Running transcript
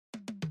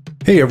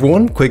Hey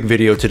everyone, quick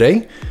video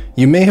today.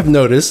 You may have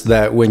noticed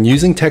that when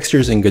using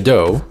textures in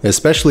Godot,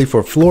 especially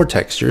for floor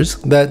textures,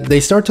 that they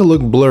start to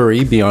look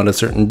blurry beyond a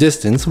certain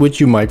distance,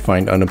 which you might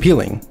find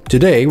unappealing.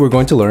 Today, we're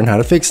going to learn how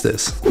to fix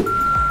this.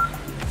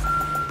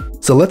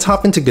 So let's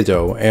hop into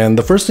Godot, and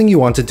the first thing you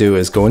want to do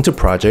is go into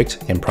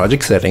Project and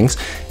Project Settings,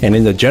 and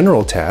in the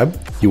General tab,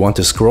 you want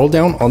to scroll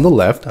down on the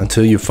left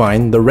until you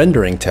find the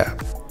Rendering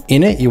tab.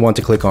 In it, you want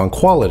to click on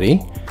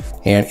Quality,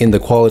 and in the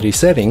Quality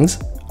Settings,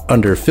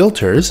 under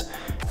Filters,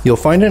 you'll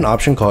find an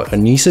option called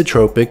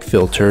Anisotropic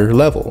Filter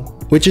Level,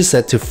 which is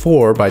set to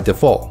 4 by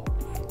default.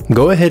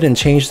 Go ahead and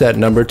change that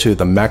number to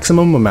the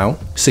maximum amount,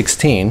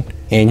 16,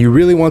 and you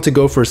really want to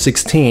go for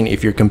 16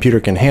 if your computer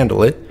can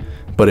handle it,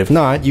 but if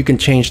not, you can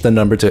change the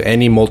number to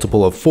any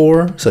multiple of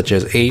 4, such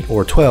as 8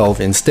 or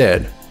 12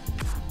 instead.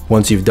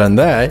 Once you've done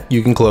that,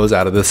 you can close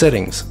out of the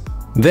settings.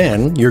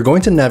 Then, you're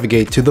going to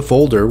navigate to the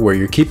folder where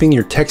you're keeping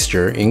your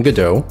texture in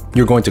Godot.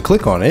 You're going to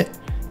click on it,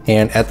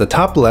 and at the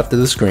top left of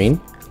the screen,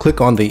 click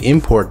on the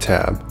Import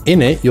tab.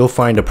 In it, you'll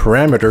find a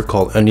parameter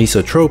called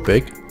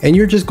Anisotropic, and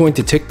you're just going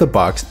to tick the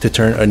box to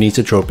turn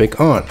Anisotropic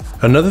on.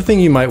 Another thing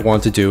you might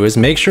want to do is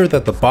make sure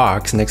that the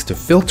box next to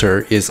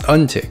Filter is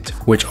unticked,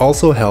 which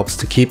also helps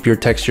to keep your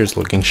textures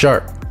looking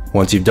sharp.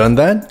 Once you've done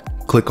that,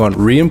 click on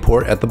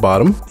Re-import at the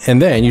bottom, and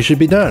then you should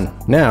be done.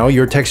 Now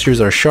your textures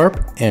are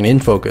sharp and in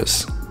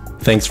focus.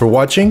 Thanks for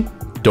watching.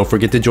 Don't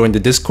forget to join the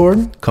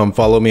Discord, come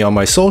follow me on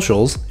my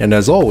socials, and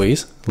as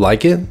always,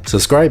 like it,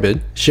 subscribe it,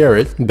 share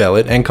it, bell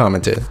it, and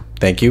comment it.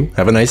 Thank you,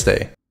 have a nice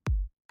day.